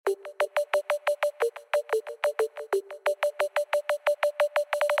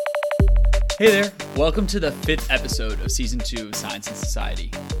Hey there, welcome to the 5th episode of Season 2 of Science and Society.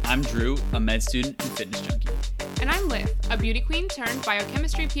 I'm Drew, a med student and fitness junkie. And I'm Liv, a beauty queen turned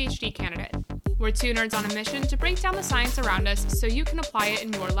biochemistry PhD candidate. We're two nerds on a mission to break down the science around us so you can apply it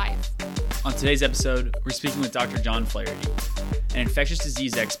in your life. On today's episode, we're speaking with Dr. John Flaherty, an infectious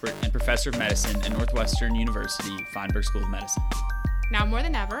disease expert and professor of medicine at Northwestern University Feinberg School of Medicine. Now more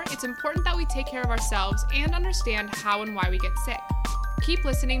than ever, it's important that we take care of ourselves and understand how and why we get sick. Keep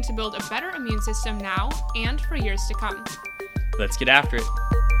listening to build a better immune system now and for years to come. Let's get after it.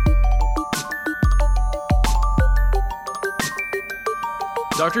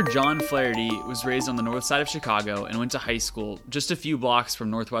 Dr. John Flaherty was raised on the north side of Chicago and went to high school just a few blocks from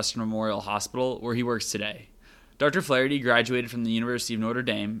Northwestern Memorial Hospital, where he works today. Dr. Flaherty graduated from the University of Notre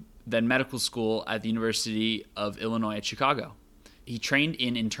Dame, then medical school at the University of Illinois at Chicago. He trained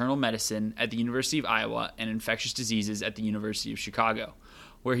in internal medicine at the University of Iowa and infectious diseases at the University of Chicago,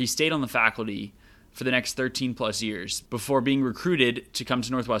 where he stayed on the faculty for the next 13 plus years before being recruited to come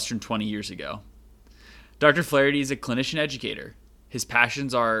to Northwestern 20 years ago. Dr. Flaherty is a clinician educator. His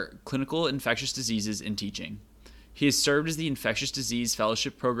passions are clinical infectious diseases and teaching. He has served as the Infectious Disease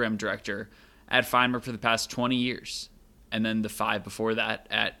Fellowship Program Director at Feinberg for the past 20 years, and then the 5 before that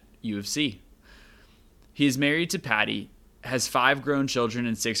at U of C. He is married to Patty, has 5 grown children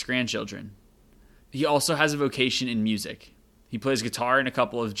and 6 grandchildren. He also has a vocation in music. He plays guitar in a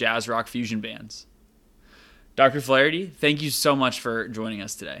couple of jazz rock fusion bands. Dr. Flaherty, thank you so much for joining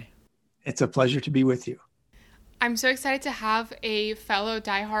us today. It's a pleasure to be with you. I'm so excited to have a fellow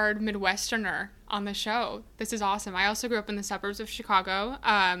diehard Midwesterner on the show. This is awesome. I also grew up in the suburbs of Chicago,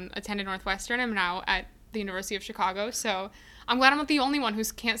 attended Northwestern. I'm now at the University of Chicago, so I'm glad I'm not the only one who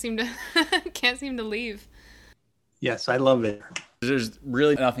can't seem to leave. Yes, I love it. There's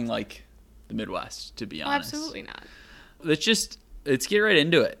really nothing like the Midwest, to be honest. Absolutely not. Let's get right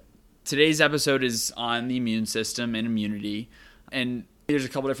into it. Today's episode is on the immune system and immunity, and there's a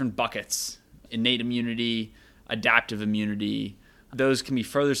couple different buckets: innate immunity, adaptive immunity. Those can be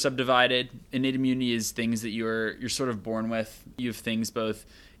further subdivided. Innate immunity is things that you're sort of born with. You have things both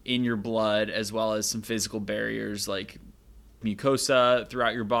in your blood as well as some physical barriers like mucosa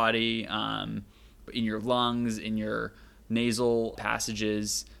throughout your body, in your lungs, in your nasal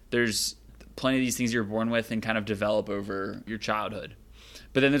passages. There's plenty of these things you're born with and kind of develop over your childhood.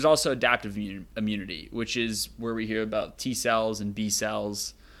 But then there's also adaptive immunity, which is where we hear about T cells and B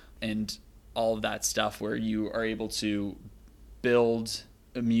cells and all of that stuff, where you are able to build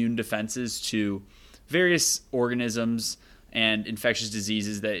immune defenses to various organisms and infectious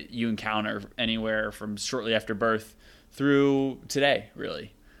diseases that you encounter anywhere from shortly after birth through today,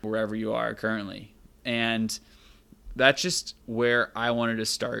 really, wherever you are currently. And that's just where I wanted to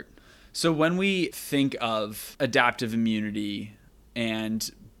start. So when we think of adaptive immunity and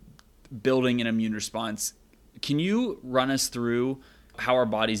building an immune response, can you run us through how our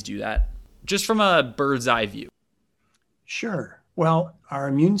bodies do that? Just from a bird's eye view. Sure. Well, our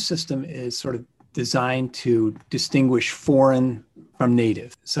immune system is sort of designed to distinguish foreign from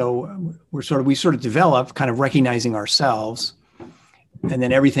native. So we sort of develop kind of recognizing ourselves, and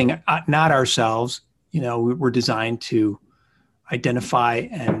then everything not ourselves, we're designed to identify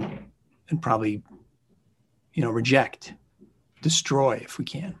and probably, reject, destroy if we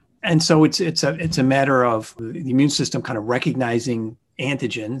can. And so it's a matter of the immune system kind of recognizing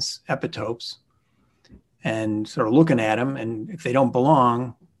antigens, epitopes, and sort of looking at them. And if they don't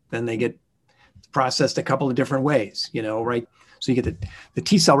belong, then they get processed a couple of different ways, right? So you get the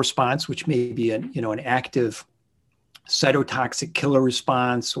T cell response, which may be an active cytotoxic killer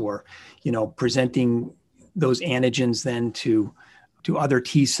response, or, presenting those antigens then to other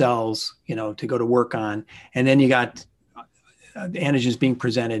T cells, to go to work on. And then you got antigens being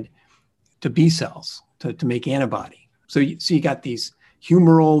presented to B cells to make antibody. So you got these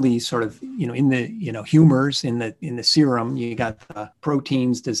humoral, these sort of, in the, humors in the serum, you got the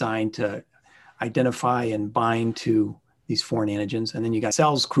proteins designed to identify and bind to these foreign antigens. And then you got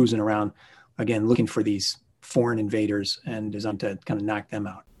cells cruising around, again, looking for these foreign invaders and designed to kind of knock them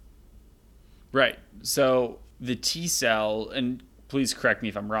out. Right. So the T cell, and please correct me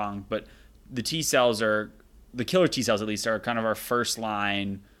if I'm wrong, but the T cells the killer T cells at least, are kind of our first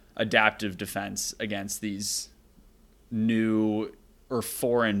line adaptive defense against these new or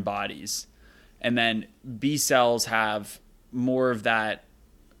foreign bodies. And then B cells have more of that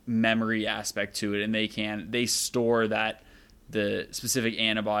memory aspect to it, and they store the specific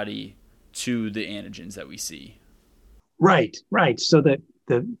antibody to the antigens that we see. Right. So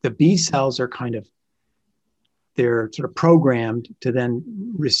the B cells are they're sort of programmed to then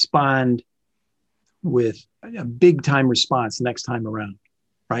respond with a big time response next time around,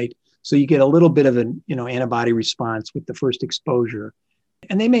 right? So you get a little bit of an, antibody response with the first exposure.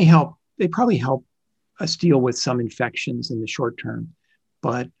 And they probably help us deal with some infections in the short term,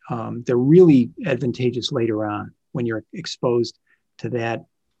 but they're really advantageous later on when you're exposed to that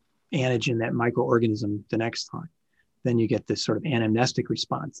antigen, that microorganism the next time. Then you get this sort of anamnestic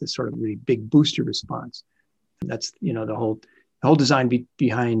response, this sort of really big booster response. And that's, the whole design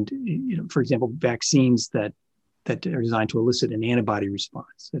behind, for example, vaccines that are designed to elicit an antibody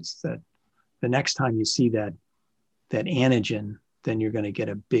response. It's that the next time you see that antigen, then you're going to get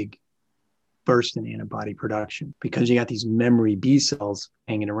a big burst in antibody production because you got these memory B cells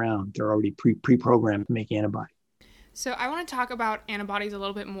hanging around. They're already pre-programmed to make antibody. So I want to talk about antibodies a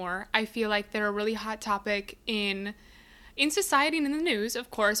little bit more. I feel like they're a really hot topic in society and in the news. Of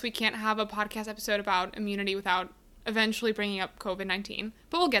course, we can't have a podcast episode about immunity without eventually bringing up COVID-19,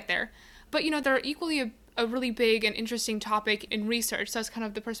 but we'll get there. But, they're equally a really big and interesting topic in research. So that's kind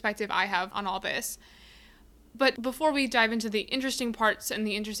of the perspective I have on all this. But before we dive into the interesting parts and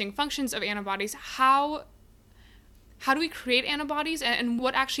the interesting functions of antibodies, how do we create antibodies and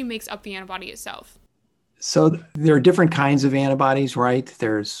what actually makes up the antibody itself? So there are different kinds of antibodies, right?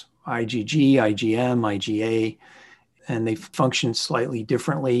 There's IgG, IgM, IgA, and they function slightly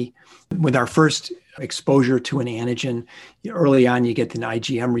differently. With our first exposure to an antigen, early on you get an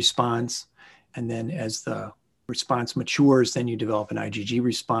IgM response, and then as the response matures, then you develop an IgG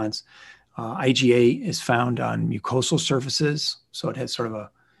response. IgA is found on mucosal surfaces, so it has sort of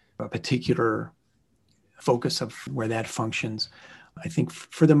a particular focus of where that functions. I think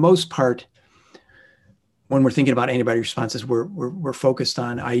for the most part, when we're thinking about antibody responses, we're focused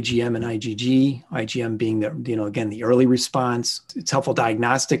on IgM and IgG. IgM being the early response. It's helpful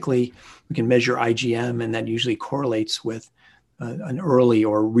diagnostically. We can measure IgM, and that usually correlates with an early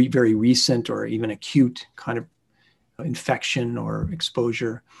or very recent or even acute kind of infection or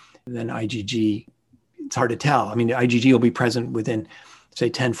exposure. And then IgG, it's hard to tell. I mean, the IgG will be present within, say,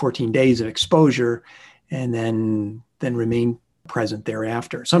 10, 14 days of exposure, and then remain present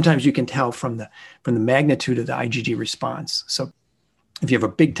thereafter. Sometimes you can tell from the magnitude of the IgG response. So if you have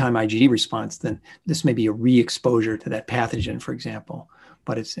a big time IgG response, then this may be a re-exposure to that pathogen, for example,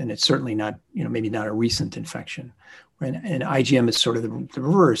 but it's certainly not, maybe not a recent infection. And IgM is sort of the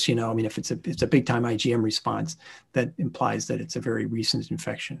reverse, if it's a big time IgM response, that implies that it's a very recent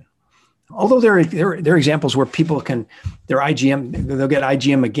infection. Although there are examples where people they'll get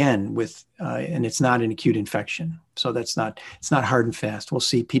IgM again with, and it's not an acute infection. So it's not hard and fast. We'll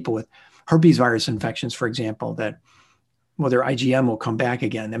see people with herpes virus infections, for example, that, their IgM will come back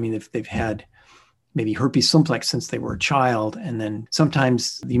again. I mean, if they've had maybe herpes simplex since they were a child, and then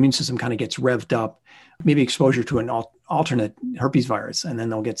sometimes the immune system kind of gets revved up, maybe exposure to an alternate herpes virus, and then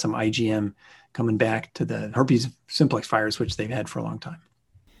they'll get some IgM coming back to the herpes simplex virus, which they've had for a long time.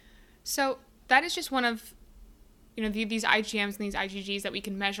 So that is just one of, these IgMs and these IgGs that we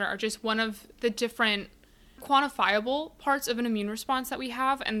can measure are just one of the different quantifiable parts of an immune response that we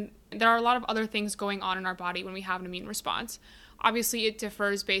have. And there are a lot of other things going on in our body when we have an immune response. Obviously, it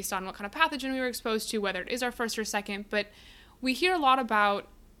differs based on what kind of pathogen we were exposed to, whether it is our first or second, but we hear a lot about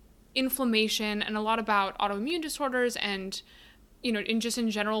inflammation and a lot about autoimmune disorders and,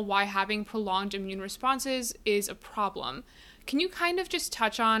 in general, why having prolonged immune responses is a problem. Can you kind of just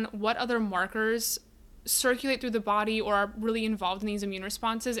touch on what other markers circulate through the body or are really involved in these immune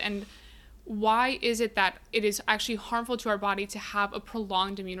responses, and why is it that it is actually harmful to our body to have a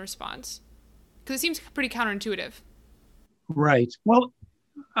prolonged immune response? Because it seems pretty counterintuitive. Right. Well,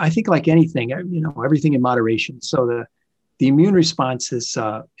 I think like anything, everything in moderation. So the immune response is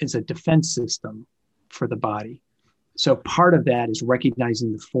a defense system for the body. So part of that is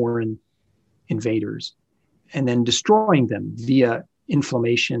recognizing the foreign invaders and then destroying them via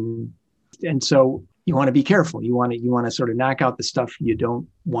inflammation. And so you want to be careful. You want to sort of knock out the stuff you don't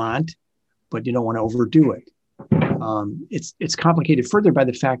want, but you don't want to overdo it. It's complicated further by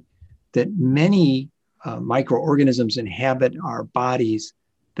the fact that many microorganisms inhabit our bodies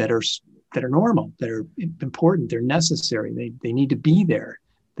that are normal, that are important, they're necessary, they need to be there.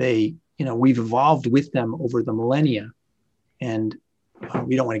 We've evolved with them over the millennia, and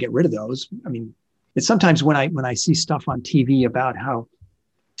we don't want to get rid of those. I mean, it's sometimes when I see stuff on TV about how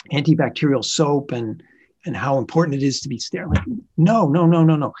antibacterial soap and how important it is to be sterile, like, no,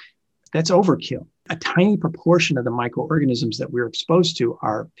 that's overkill. A tiny proportion of the microorganisms that we're exposed to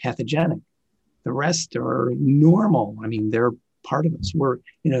are pathogenic. The rest are normal. I mean, they're part of us. We're,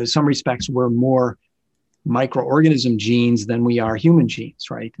 in some respects, we're more microorganism genes than we are human genes,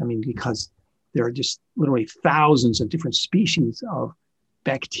 right? I mean, because there are just literally thousands of different species of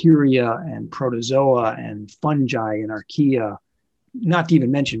bacteria and protozoa and fungi and archaea not to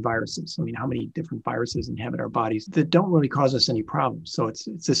even mention viruses. I mean, how many different viruses inhabit our bodies that don't really cause us any problems? So it's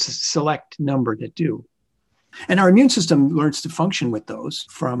a select number that do. And our immune system learns to function with those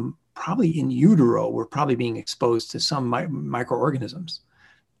from probably in utero. We're probably being exposed to some microorganisms.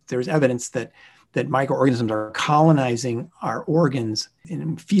 There's evidence that microorganisms are colonizing our organs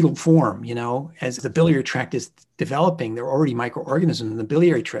in fetal form, as the biliary tract is developing. There are already microorganisms in the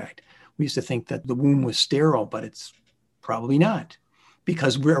biliary tract. We used to think that the womb was sterile, but it's probably not,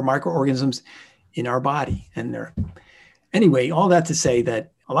 because we're microorganisms in our body. Anyway, all that to say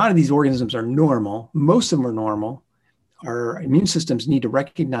that a lot of these organisms are normal. Most of them are normal. Our immune systems need to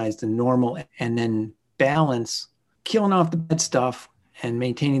recognize the normal and then balance killing off the bad stuff and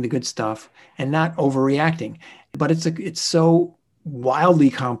maintaining the good stuff and not overreacting. But it's so wildly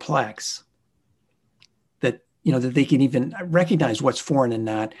complex that they can even recognize what's foreign and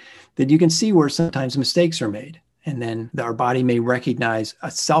not, that you can see where sometimes mistakes are made. And then our body may recognize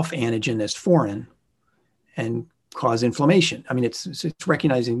a self-antigen as foreign and cause inflammation. I mean, it's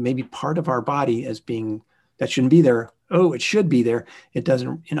recognizing maybe part of our body as being, that shouldn't be there. Oh, it should be there. It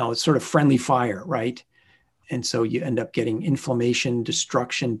doesn't, it's sort of friendly fire, right? And so you end up getting inflammation,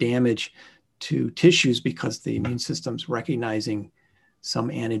 destruction, damage to tissues because the immune system's recognizing some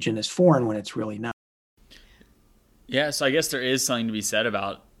antigen as foreign when it's really not. Yeah, so I guess there is something to be said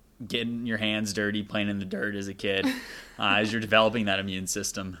about getting your hands dirty, playing in the dirt as a kid, as you're developing that immune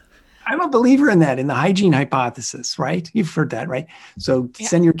system. I'm a believer in that, in the hygiene hypothesis, right? You've heard that, right? So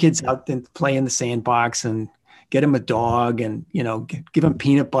Send your kids out and play in the sandbox and get them a dog and, give them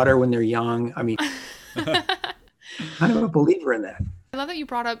peanut butter when they're young. I mean, I'm a believer in that. I love that you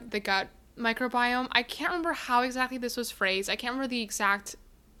brought up the gut microbiome. I can't remember how exactly this was phrased. I can't remember the exact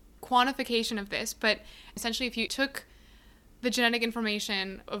quantification of this, but essentially if you took the genetic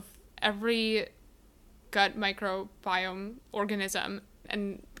information of every gut microbiome organism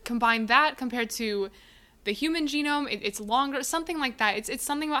and combine that compared to the human genome, it's longer, something like that. It's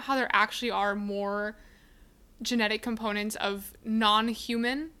something about how there actually are more genetic components of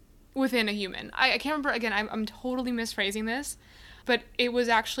non-human within a human. I can't remember, again, I'm totally misphrasing this, but it was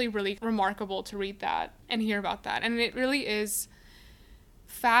actually really remarkable to read that and hear about that. And it really is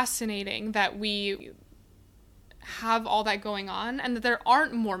fascinating that we have all that going on and that there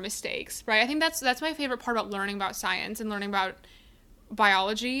aren't more mistakes, right? I think that's my favorite part about learning about science and learning about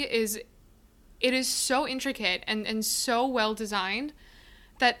biology is it is so intricate and so well designed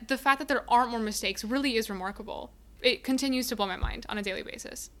that the fact that there aren't more mistakes really is remarkable. It continues to blow my mind on a daily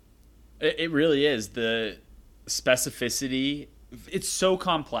basis. It really is. The specificity, it's so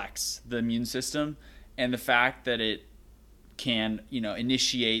complex, the immune system, and the fact that it can,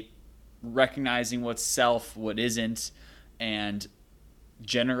 initiate recognizing what's self, what isn't, and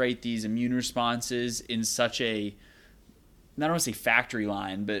generate these immune responses in such a, not want to say factory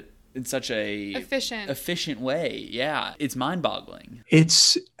line, but in such a efficient way. Yeah, it's mind-boggling.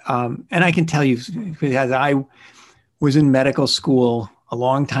 It's and I can tell you, because I was in medical school a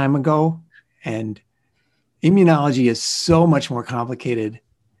long time ago, and immunology is so much more complicated.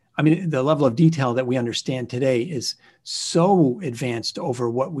 I mean, the level of detail that we understand today is so advanced over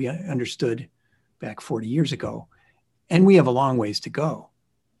what we understood back 40 years ago. And we have a long ways to go.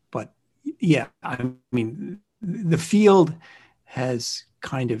 But yeah, I mean, the field has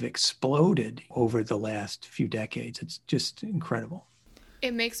kind of exploded over the last few decades. It's just incredible.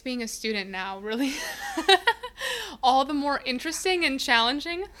 It makes being a student now really all the more interesting and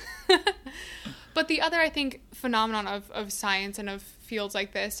challenging. But the other, I think, phenomenon of science and of fields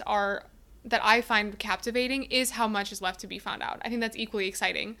like this that I find captivating is how much is left to be found out. I think that's equally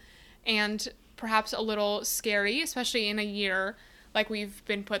exciting and perhaps a little scary, especially in a year like we've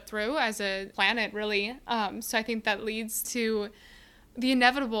been put through as a planet, really. So I think that leads to the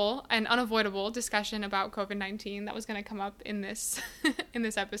inevitable and unavoidable discussion about COVID-19 that was going to come up in this in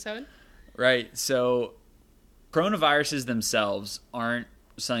this episode. Right. So coronaviruses themselves aren't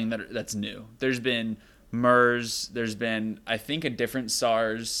something that's new. There's been MERS. There's been, I think, a different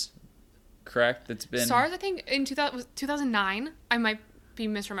SARS, correct? That's been SARS, I think, in 2009. I might be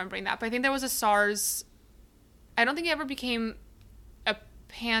misremembering that, but I think there was a SARS. I don't think it ever became a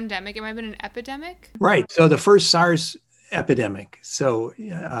pandemic. It might have been an epidemic. Right. So the first SARS epidemic. So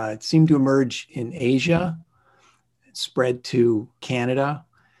it seemed to emerge in Asia, it spread to Canada.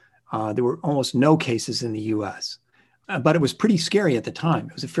 There were almost no cases in the US, but it was pretty scary at the time.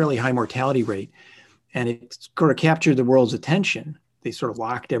 It was a fairly high mortality rate, and it sort of captured the world's attention. They sort of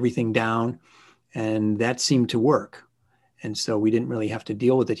locked everything down, and that seemed to work. And so we didn't really have to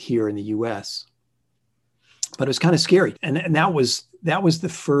deal with it here in the US. But it was kind of scary. And that was the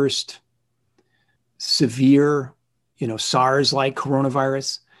first severe SARS-like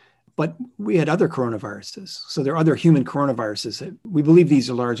coronavirus, but we had other coronaviruses. So there are other human coronaviruses. We believe these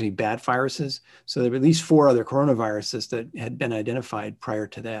are largely bat viruses. So there are at least 4 other coronaviruses that had been identified prior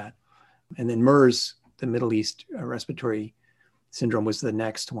to that. And then MERS, the Middle East respiratory syndrome, was the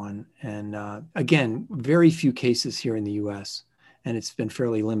next one. And again, very few cases here in the US, and it's been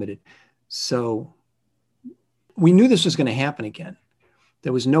fairly limited. So we knew this was going to happen again.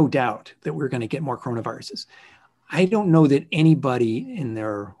 There was no doubt that we were going to get more coronaviruses. I don't know that anybody in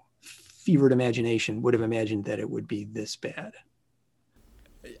their fevered imagination would have imagined that it would be this bad.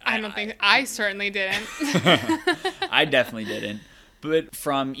 I certainly didn't. I definitely didn't. But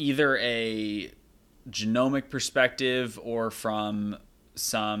from either a genomic perspective or from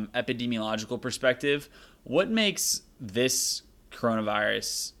some epidemiological perspective, what makes this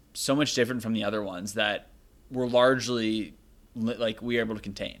coronavirus so much different from the other ones that were largely like we were able to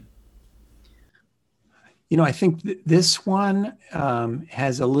contain? I think this one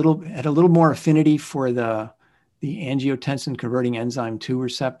had a little more affinity for the angiotensin converting enzyme 2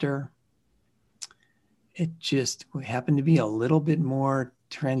 receptor. It just happened to be a little bit more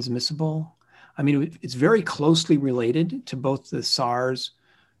transmissible. I mean, it's very closely related to both the SARS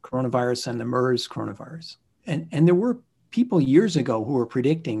coronavirus and the MERS coronavirus. And there were people years ago who were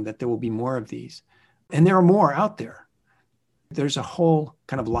predicting that there will be more of these. And there are more out there. There's a whole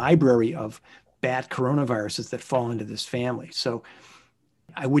kind of library of bat coronaviruses that fall into this family. So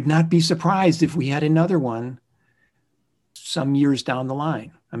I would not be surprised if we had another one some years down the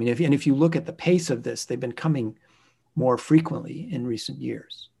line. I mean, if you look at the pace of this, they've been coming more frequently in recent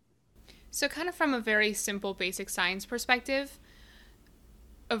years. So kind of from a very simple basic science perspective,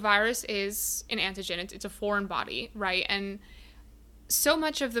 a virus is an antigen. It's a foreign body, right? And so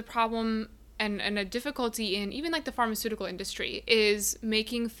much of the problem and a difficulty in even like the pharmaceutical industry is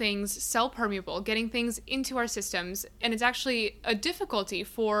making things cell permeable, getting things into our systems. And it's actually a difficulty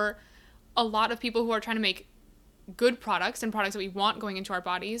for a lot of people who are trying to make good products and products that we want going into our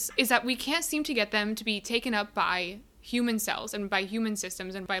bodies, is that we can't seem to get them to be taken up by human cells and by human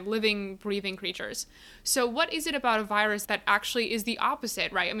systems and by living, breathing creatures. So what is it about a virus that actually is the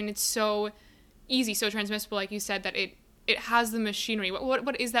opposite, right? I mean, it's so easy, so transmissible, like you said, that it has the machinery.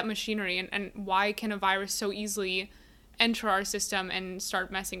 What is that machinery, and why can a virus so easily enter our system and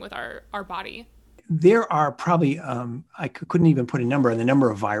start messing with our body? There are probably, I couldn't even put a number on the number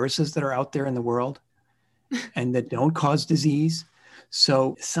of viruses that are out there in the world and that don't cause disease.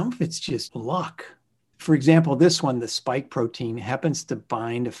 So some of it's just luck. For example, this one, the spike protein, happens to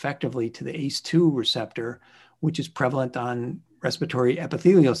bind effectively to the ACE2 receptor, which is prevalent on respiratory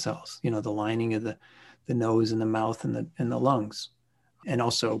epithelial cells, the lining of the nose and the mouth and the lungs, and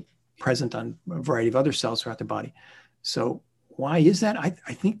also present on a variety of other cells throughout the body. So why is that? I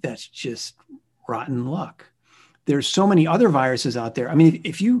think that's just rotten luck. There's so many other viruses out there. I mean,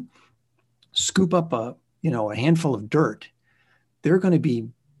 if you scoop up a handful of dirt, there are going to be,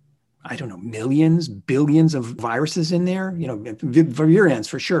 I don't know, millions, billions of viruses in there, virions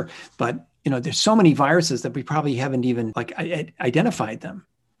for sure. But, there's so many viruses that we probably haven't even identified them.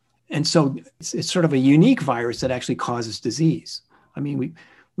 And so it's sort of a unique virus that actually causes disease. I mean,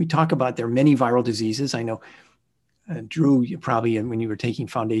 we talk about there are many viral diseases. I know, Drew, you probably, when you were taking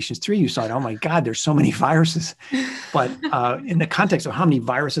Foundations 3, you saw, oh my God, there's so many viruses. But in the context of how many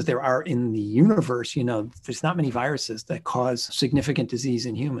viruses there are in the universe, there's not many viruses that cause significant disease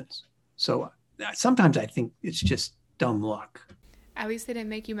in humans. So sometimes I think it's just dumb luck. At least they didn't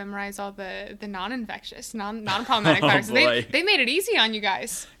make you memorize all the non-infectious, non-problematic viruses. They made it easy on you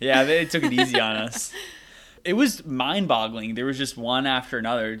guys. Yeah, they took it easy on us. It was mind-boggling. There was just one after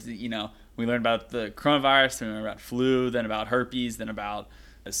another. We learned about the coronavirus, then we learned about flu, then about herpes, then about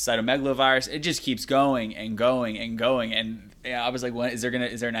the cytomegalovirus. It just keeps going and going and going. And I was like, is there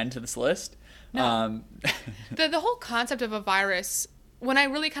an end to this list? No. The whole concept of a virus, when I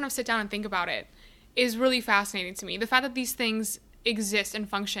really kind of sit down and think about it, is really fascinating to me. The fact that these things exist and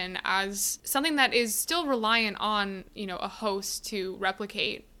function as something that is still reliant on, a host to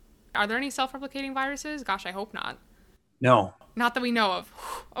replicate. Are there any self-replicating viruses? Gosh, I hope not. No. Not that we know of.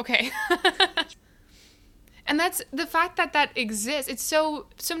 Okay. And that's the fact that exists. It's so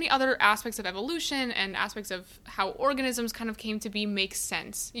many other aspects of evolution and aspects of how organisms kind of came to be make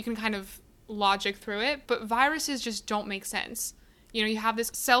sense. You can kind of logic through it, but viruses just don't make sense. You have this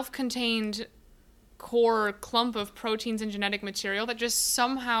self-contained core clump of proteins and genetic material that just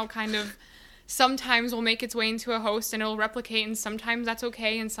somehow kind of sometimes will make its way into a host and it'll replicate, and sometimes that's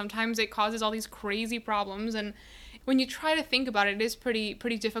okay, and sometimes it causes all these crazy problems. And when you try to think about it, it is pretty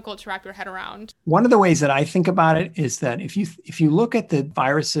difficult to wrap your head around. One of the ways that I think about it is that if you look at the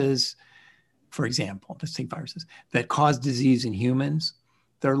viruses for example, let's take viruses that cause disease in humans,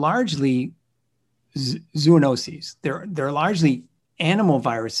 they're largely zoonoses. They're largely animal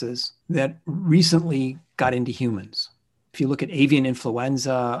viruses that recently got into humans. If you look at avian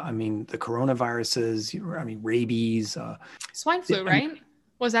influenza, the coronaviruses, rabies. Swine flu, right?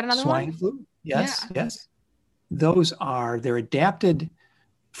 Was that another swine one? flu? Yes, Yeah. yes. They're adapted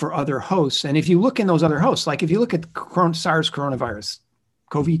for other hosts. And if you look in those other hosts, like if you look at SARS coronavirus,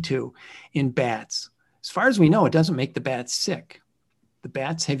 CoV-2 in bats, as far as we know, it doesn't make the bats sick. The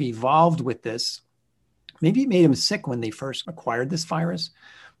bats have evolved with this. Maybe it made them sick when they first acquired this virus,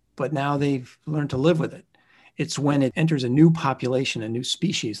 but now they've learned to live with it. It's when it enters a new population, a new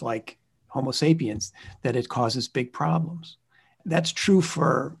species like Homo sapiens, that it causes big problems. That's true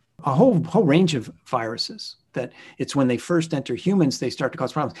for a whole range of viruses, that it's when they first enter humans, they start to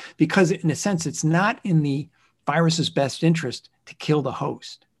cause problems. Because in a sense, it's not in the virus's best interest to kill the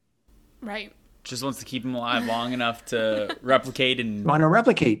host. Right. Just wants to keep them alive long enough to replicate and want to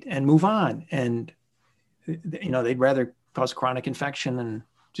replicate and move on. And, they'd rather cause chronic infection and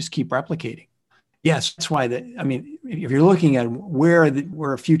just keep replicating. Yes, that's why if you're looking at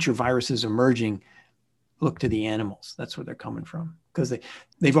where future viruses emerging, look to the animals. That's where they're coming from, because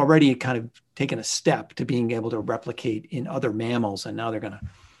they've already kind of taken a step to being able to replicate in other mammals, and now they're going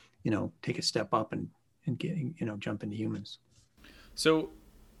to, take a step up and get, jump into humans. So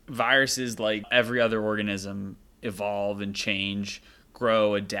viruses, like every other organism, evolve and change,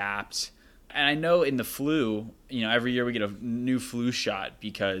 grow, adapt. And I know in the flu, every year we get a new flu shot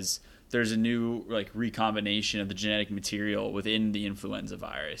because there's a new recombination of the genetic material within the influenza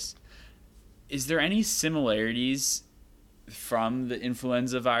virus. Is there any similarities from the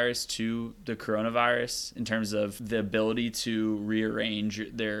influenza virus to the coronavirus in terms of the ability to rearrange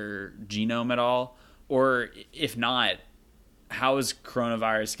their genome at all? Or if not, how is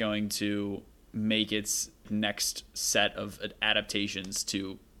coronavirus going to make its next set of adaptations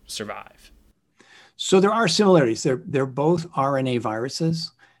to survive? So there are similarities. They're both RNA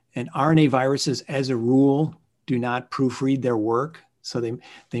viruses, and RNA viruses, as a rule, do not proofread their work. So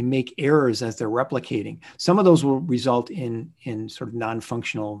they make errors as they're replicating. Some of those will result in sort of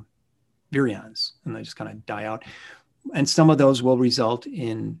non-functional virions, and they just kind of die out. And some of those will result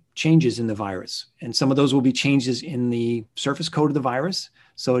in changes in the virus. And some of those will be changes in the surface code of the virus,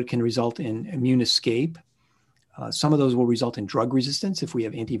 so it can result in immune escape. Some of those will result in drug resistance if we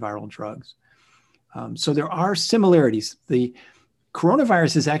have antiviral drugs. So there are similarities. The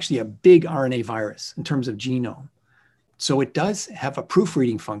coronavirus is actually a big RNA virus in terms of genome. So it does have a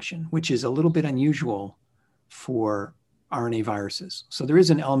proofreading function, which is a little bit unusual for RNA viruses. So there is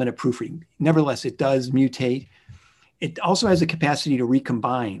an element of proofreading. Nevertheless, it does mutate. It also has a capacity to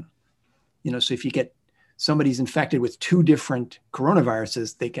recombine. So if you get somebody's infected with two different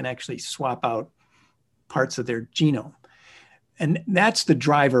coronaviruses, they can actually swap out parts of their genome. And that's the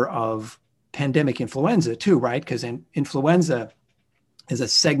driver of pandemic influenza too, right? Because influenza is a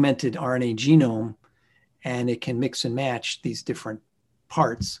segmented RNA genome, and it can mix and match these different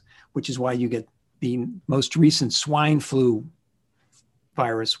parts, which is why you get the most recent swine flu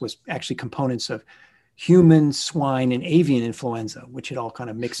virus was actually components of human, swine, and avian influenza, which had all kind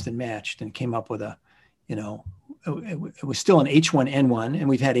of mixed and matched and came up with it was still an H1N1, and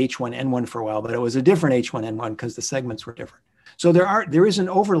we've had H1N1 for a while, but it was a different H1N1 because the segments were different. So there is an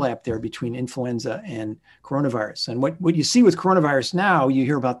overlap there between influenza and coronavirus. And what you see with coronavirus now, you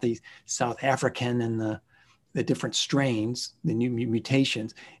hear about the South African and the different strains, the new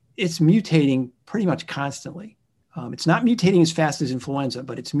mutations. It's mutating pretty much constantly. It's not mutating as fast as influenza,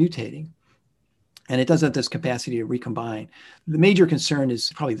 but it's mutating. And it does have this capacity to recombine. The major concern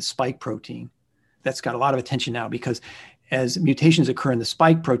is probably the spike protein. That's got a lot of attention now, because as mutations occur in the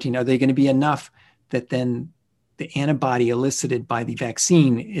spike protein, are they going to be enough that then the antibody elicited by the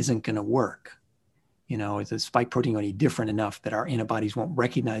vaccine isn't going to work? Is the spike protein going to be different enough that our antibodies won't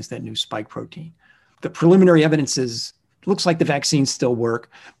recognize that new spike protein? The preliminary evidence looks like the vaccines still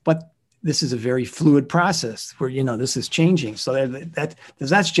work, but this is a very fluid process where, this is changing. So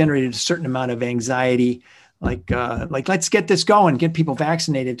that's generated a certain amount of anxiety, like let's get this going, get people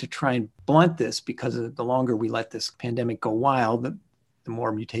vaccinated to try and blunt this, because the longer we let this pandemic go wild, the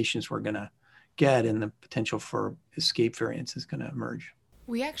more mutations we're going to get, and the potential for escape variants is going to emerge.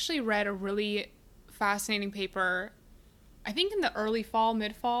 We actually read a really fascinating paper, I think in the early fall,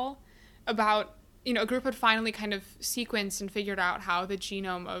 mid-fall, about, a group had finally kind of sequenced and figured out how the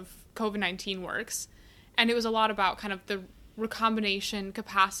genome of COVID-19 works. And it was a lot about kind of the recombination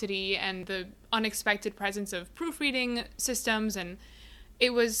capacity and the unexpected presence of proofreading systems. And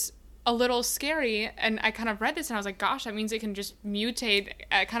it was a little scary. And I kind of read this and I was like, gosh, that means it can just mutate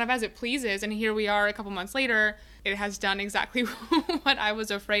kind of as it pleases. And here we are a couple months later, it has done exactly what I was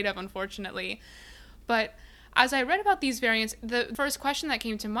afraid of, unfortunately. But as I read about these variants, the first question that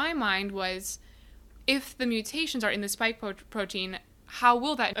came to my mind was, if the mutations are in the spike protein, how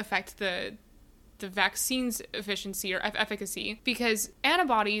will that affect the vaccine's efficiency or efficacy? Because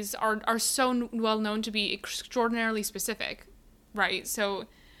antibodies are so well known to be extraordinarily specific, right? So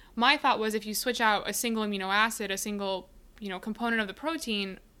my thought was, if you switch out a single amino acid, a single, component of the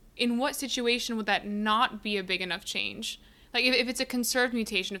protein, in what situation would that not be a big enough change? Like if it's a conserved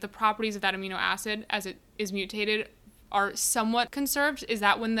mutation, if the properties of that amino acid as it is mutated are somewhat conserved, is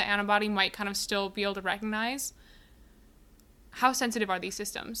that when the antibody might kind of still be able to recognize? How sensitive are these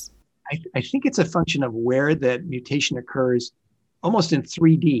systems? I think it's a function of where the mutation occurs almost in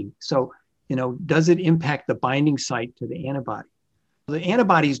 3D. So, does it impact the binding site to the antibody? The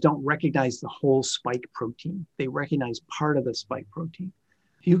antibodies don't recognize the whole spike protein. They recognize part of the spike protein.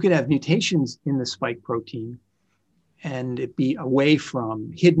 You could have mutations in the spike protein and it be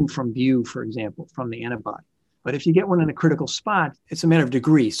hidden from view, for example, from the antibody. But if you get one in a critical spot, it's a matter of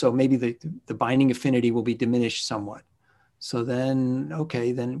degree. So maybe the binding affinity will be diminished somewhat. So then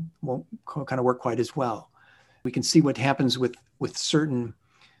it won't kind of work quite as well. We can see what happens with certain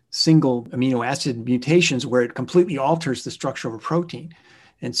single amino acid mutations where it completely alters the structure of a protein.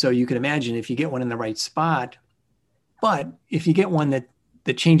 And so you can imagine if you get one in the right spot, but if you get one that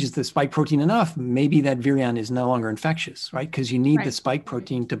changes the spike protein enough, maybe that virion is no longer infectious, right? Because you need the spike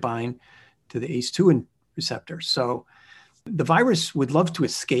protein to bind to the ACE2 receptor. So the virus would love to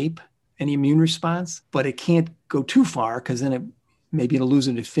escape any immune response, but it can't go too far because then it'll lose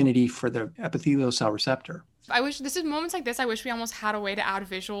an affinity for the epithelial cell receptor. I wish moments like this, I wish we almost had a way to add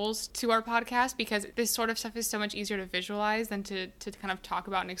visuals to our podcast, because this sort of stuff is so much easier to visualize than to kind of talk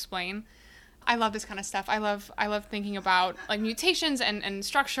about and explain. I love this kind of stuff. I love thinking about like mutations and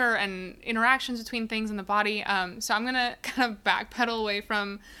structure and interactions between things in the body. So I'm gonna kind of backpedal away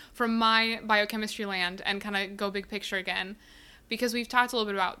from my biochemistry land and kind of go big picture again, because we've talked a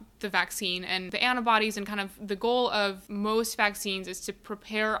little bit about the vaccine and the antibodies, and kind of the goal of most vaccines is to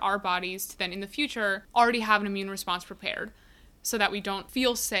prepare our bodies to then in the future already have an immune response prepared, so that we don't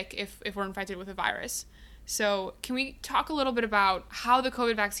feel sick if we're infected with a virus. So can we talk a little bit about how the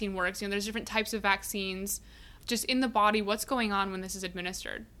COVID vaccine works? There's different types of vaccines. Just in the body, what's going on when this is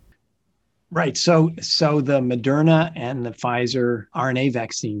administered? Right. So the Moderna and the Pfizer RNA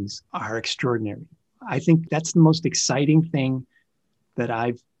vaccines are extraordinary. I think that's the most exciting thing that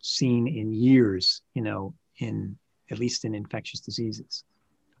I've seen in years, at least in infectious diseases.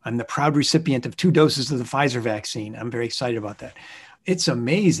 I'm the proud recipient of 2 doses of the Pfizer vaccine. I'm very excited about that. It's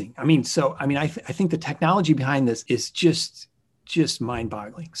amazing. I think the technology behind this is just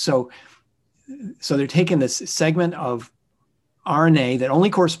mind-boggling. So they're taking this segment of RNA that only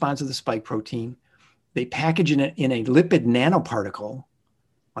corresponds to the spike protein. They package it in a lipid nanoparticle.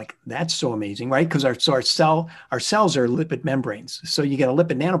 Like, that's so amazing, right? Because our cells are lipid membranes. So you get a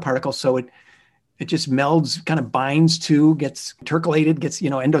lipid nanoparticle, so it just melds, kind of binds to, gets intercalated, gets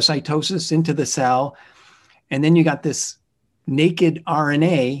endocytosis into the cell, and then you got this naked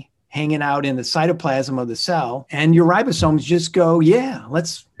RNA hanging out in the cytoplasm of the cell, and your ribosomes just go,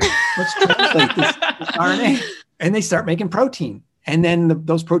 let's translate this RNA, and they start making protein, and then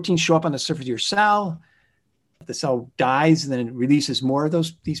those proteins show up on the surface of your cell. The cell dies, and then it releases more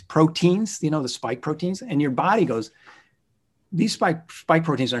of these proteins, the spike proteins, and your body goes, these spike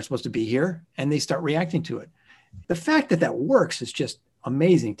proteins aren't supposed to be here, and they start reacting to it. The fact that works is just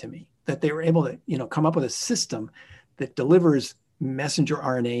amazing to me, that they were able to come up with a system that delivers messenger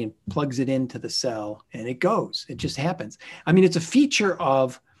RNA and plugs it into the cell, and it just happens. It's a feature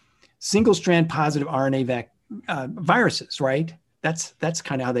of single-strand positive RNA viruses, right? That's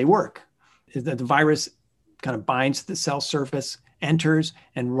kind of how they work. The virus kind of binds to the cell surface, enters,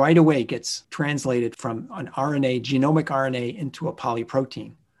 and right away gets translated from an RNA, genomic RNA, into a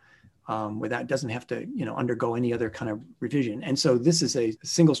polyprotein, where that doesn't have to, undergo any other kind of revision. And so this is a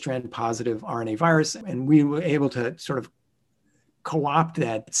single-strand positive RNA virus, and we were able to sort of co-opt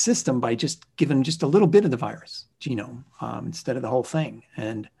that system by just giving just a little bit of the virus genome instead of the whole thing.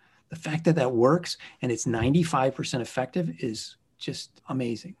 And the fact that works and it's 95% effective is just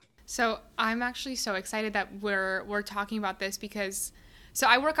amazing. So I'm actually so excited that we're talking about this, because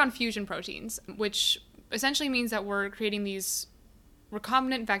I work on fusion proteins, which essentially means that we're creating these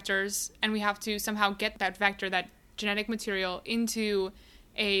recombinant vectors, and we have to somehow get that vector, that genetic material, into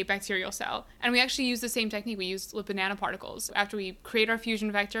a bacterial cell. And we actually use the same technique. We use lipid nanoparticles. After we create our fusion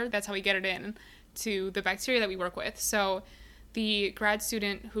vector, that's how we get it in to the bacteria that we work with. So the grad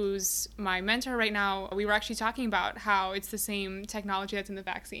student who's my mentor right now, we were actually talking about how it's the same technology that's in the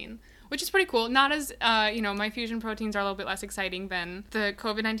vaccine, which is pretty cool. Not as, my fusion proteins are a little bit less exciting than the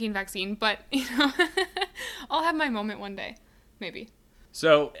COVID-19 vaccine, but, I'll have my moment one day, maybe.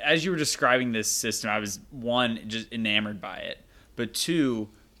 So as you were describing this system, I was, one, just enamored by it, but two,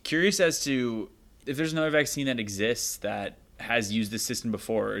 curious as to if there's another vaccine that exists that has used this system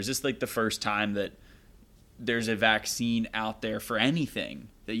before, or is this like the first time that there's a vaccine out there for anything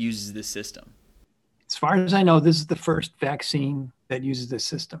that uses this system? As far as I know, this is the first vaccine that uses this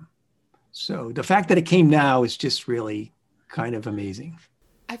system. So the fact that it came now is just really kind of amazing.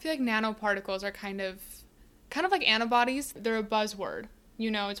 I feel like nanoparticles are kind of like antibodies. They're a buzzword.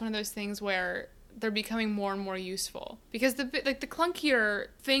 It's one of those things where they're becoming more and more useful because the clunkier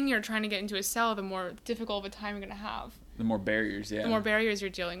thing you're trying to get into a cell, the more difficult of a time you're going to have. The more barriers, yeah. The more barriers you're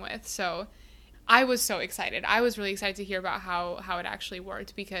dealing with. So I was so excited. I was really excited to hear about how it actually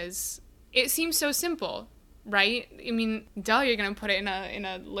worked because it seems so simple, right? I mean, you're going to put it in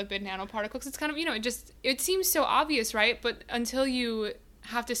a lipid nanoparticle because it's kind of, it seems so obvious, right? But until you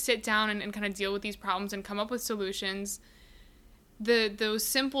have to sit down and kind of deal with these problems and come up with solutions, those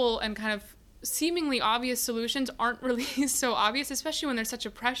simple and kind of seemingly obvious solutions aren't really so obvious, especially when there's such a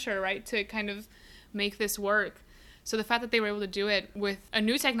pressure, right, to kind of make this work. So the fact that they were able to do it with a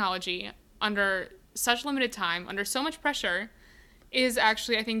new technology under such limited time, under so much pressure, is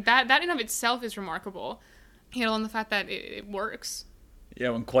actually, I think that in of itself is remarkable. And the fact that it works.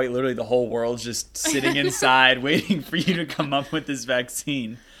 Yeah, when quite literally the whole world's just sitting inside waiting for you to come up with this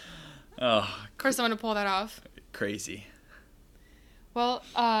vaccine. Oh, of course, someone to pull that off. Crazy. Well,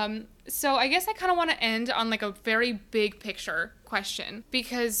 so I guess I kind of want to end on like a very big picture question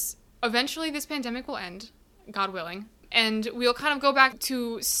because eventually this pandemic will end, God willing, and we'll kind of go back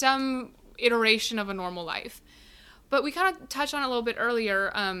to some iteration of a normal life. But we kind of touched on it a little bit earlier,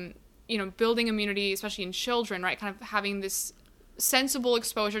 building immunity, especially in children, right? Kind of having this sensible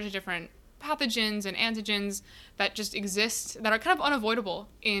exposure to different pathogens and antigens that just exist, that are kind of unavoidable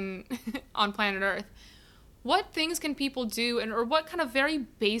on planet Earth. What things can people do or what kind of very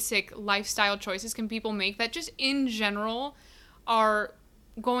basic lifestyle choices can people make that just in general are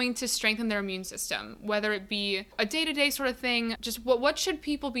going to strengthen their immune system, whether it be a day-to-day sort of thing? Just what should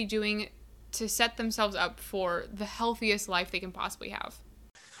people be doing to set themselves up for the healthiest life they can possibly have?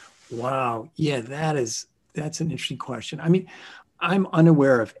 Wow. Yeah, that's an interesting question. I mean, I'm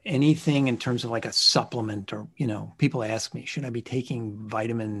unaware of anything in terms of like a supplement or, people ask me, should I be taking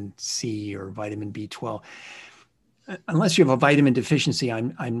vitamin C or vitamin B12? Unless you have a vitamin deficiency,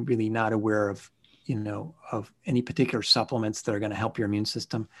 I'm really not aware of, of any particular supplements that are going to help your immune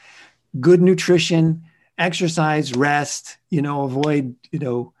system. Good nutrition, exercise, rest, avoid,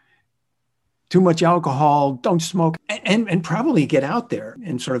 too much alcohol, don't smoke, and probably get out there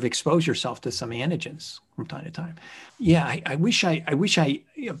and sort of expose yourself to some antigens from time to time. Yeah, I wish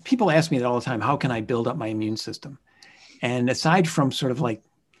people ask me that all the time, how can I build up my immune system? And aside from sort of like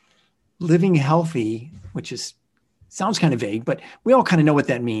living healthy, which sounds kind of vague, but we all kind of know what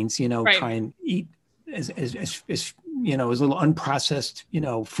that means, right. Try and eat as little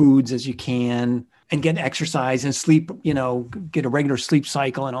unprocessed, foods as you can, and get exercise and sleep, get a regular sleep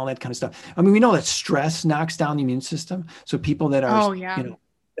cycle and all that kind of stuff. I mean, we know that stress knocks down the immune system. So people that are,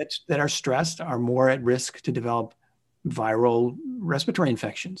 that are stressed are more at risk to develop viral respiratory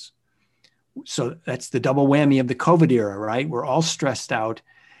infections. So that's the double whammy of the COVID era, right? We're all stressed out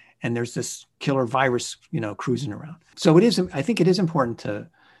and there's this killer virus, cruising around. So I think it is important to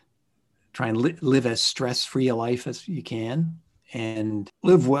try and live as stress-free a life as you can and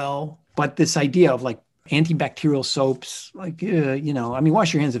live well. But this idea of like antibacterial soaps,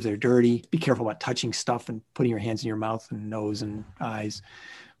 wash your hands if they're dirty. Be careful about touching stuff and putting your hands in your mouth and nose and eyes.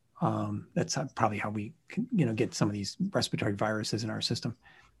 That's probably how we can, get some of these respiratory viruses in our system.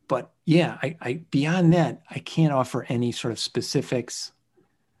 But yeah, I beyond that, I can't offer any sort of specifics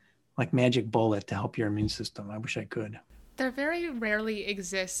like magic bullet to help your immune system. I wish I could. There very rarely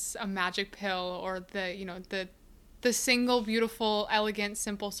exists a magic pill or the single beautiful, elegant,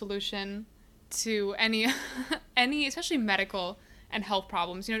 simple solution to any especially medical and health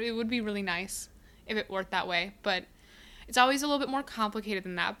problems. It would be really nice if it worked that way, but it's always a little bit more complicated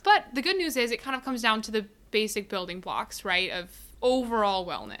than that. But the good news is it kind of comes down to the basic building blocks, right, of overall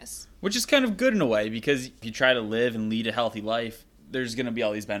wellness. Which is kind of good in a way, because if you try to live and lead a healthy life, there's going to be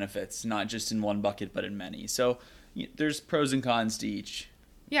all these benefits, not just in one bucket, but in many. So there's pros and cons to each.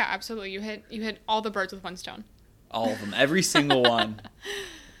 Yeah, absolutely. You hit all the birds with one stone. All of them. Every single one.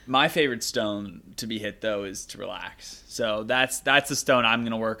 My favorite stone to be hit, though, is to relax. So that's the stone I'm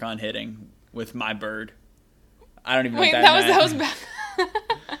going to work on hitting with my bird. I don't even know Wait, what that meant. was bad.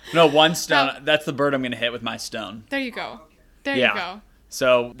 No, one stone. That's the bird I'm going to hit with my stone. There you go. There Yeah. you go.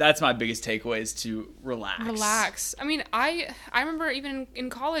 So that's my biggest takeaway, is to relax. Relax. I mean, I remember even in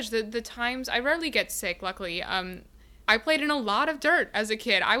college, the times, I rarely get sick, luckily. I played in a lot of dirt as a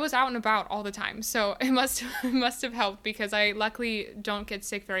kid. I was out and about all the time. So it must have helped, because I luckily don't get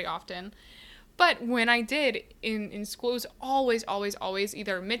sick very often. But when I did in school, it was always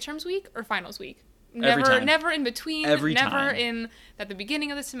either midterms week or finals week. Every time. Never in between. Every never time. in at the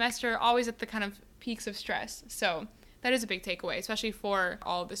beginning of the semester. Always at the kind of peaks of stress. So that is a big takeaway, especially for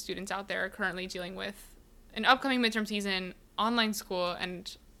all of the students out there currently dealing with an upcoming midterm season, online school,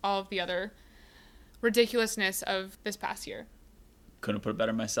 and all of the other ridiculousness of this past year. Couldn't put it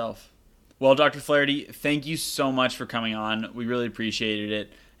better myself. Well, Dr. Flaherty, thank you so much for coming on. We really appreciated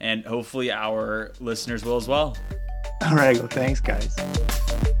it, and hopefully our listeners will as well. All right. Well, thanks, guys.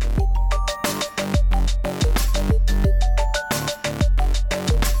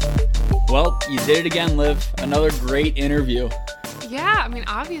 Well, you did it again, Liv. Another great interview. Yeah, I mean,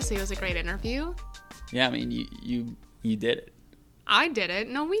 obviously it was a great interview. Yeah, I mean, you did it. I did it.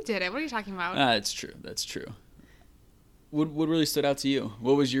 No, we did it. What are you talking about? That's true. That's true. What really stood out to you?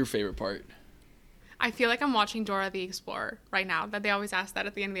 What was your favorite part? I feel like I'm watching Dora the Explorer right now, that they always ask that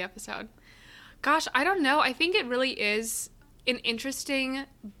at the end of the episode. Gosh, I don't know. I think it really is an interesting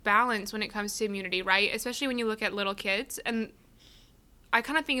balance when it comes to immunity, right? Especially when you look at little kids. And I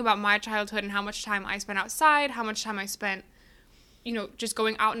kind of think about my childhood and how much time I spent outside, how much time I spent, just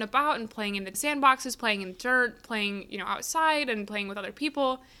going out and about and playing in the sandboxes, playing in dirt, playing, outside and playing with other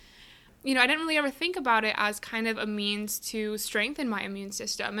people. I didn't really ever think about it as kind of a means to strengthen my immune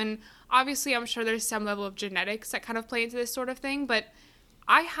system. And obviously, I'm sure there's some level of genetics that kind of play into this sort of thing, but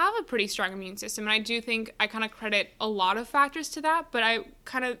I have a pretty strong immune system. And I do think I kind of credit a lot of factors to that, but I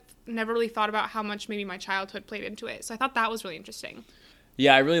kind of never really thought about how much maybe my childhood played into it. So I thought that was really interesting.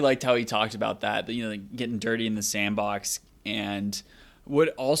 Yeah, I really liked how he talked about that, like getting dirty in the sandbox. And what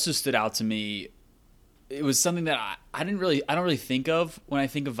also stood out to me, it was something that I don't really think of when I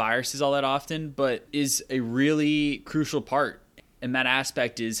think of viruses all that often, but is a really crucial part. And that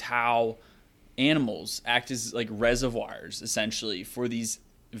aspect is how animals act as like reservoirs, essentially, for these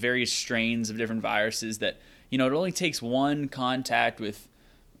various strains of different viruses that, it only takes one contact with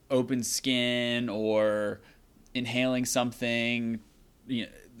open skin or inhaling something,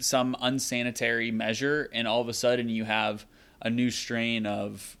 some unsanitary measure, and all of a sudden you have a new strain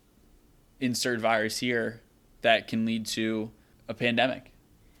of insert virus here that can lead to a pandemic.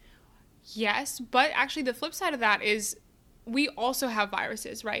 Yes, but actually the flip side of that is we also have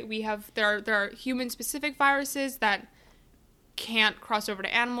viruses, right? There are human-specific viruses that can't cross over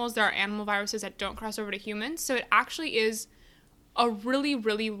to animals. There are animal viruses that don't cross over to humans. So it actually is a really,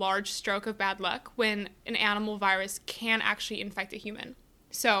 really large stroke of bad luck when an animal virus can actually infect a human.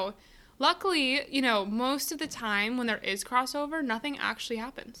 So luckily, most of the time when there is crossover, nothing actually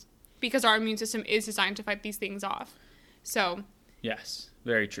happens because our immune system is designed to fight these things off. So yes,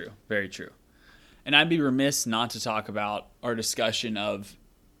 very true. Very true. And I'd be remiss not to talk about our discussion of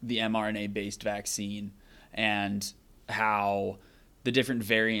the mRNA-based vaccine and how the different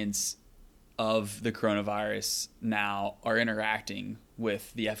variants of the coronavirus now are interacting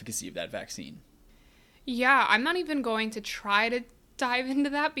with the efficacy of that vaccine. Yeah, I'm not even going to try to dive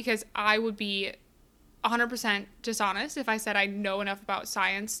into that because I would be 100% dishonest if I said I know enough about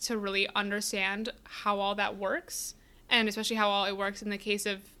science to really understand how all that works, and especially how all it works in the case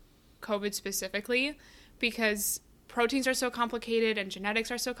of COVID specifically, because proteins are so complicated and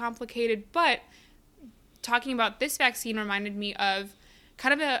genetics are so complicated. But talking about this vaccine reminded me of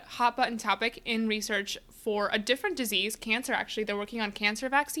kind of a hot button topic in research for a different disease, cancer actually. They're working on cancer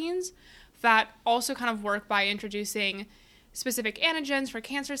vaccines that also kind of work by introducing specific antigens for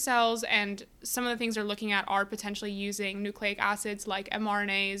cancer cells, and some of the things they're looking at are potentially using nucleic acids like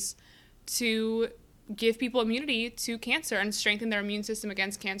mRNAs to give people immunity to cancer and strengthen their immune system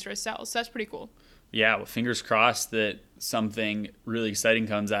against cancerous cells. So that's pretty cool. Yeah, well, fingers crossed that something really exciting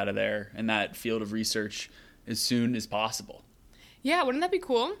comes out of there in that field of research as soon as possible. Yeah, wouldn't that be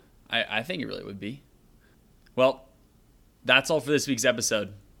cool? I think it really would be. Well, that's all for this week's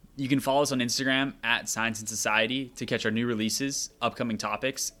episode. You can follow us on Instagram at Science and Society to catch our new releases, upcoming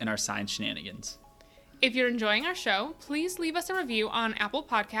topics, and our science shenanigans. If you're enjoying our show, please leave us a review on Apple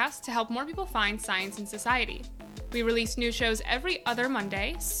Podcasts to help more people find Science and Society. We release new shows every other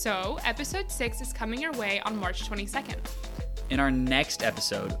Monday, so episode 6 is coming your way on March 22nd. In our next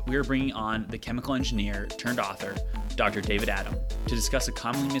episode, we are bringing on the chemical engineer turned author, Dr. David Adam, to discuss a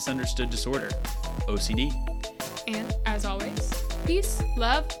commonly misunderstood disorder, OCD. And as always, peace,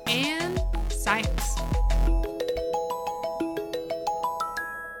 love, and science.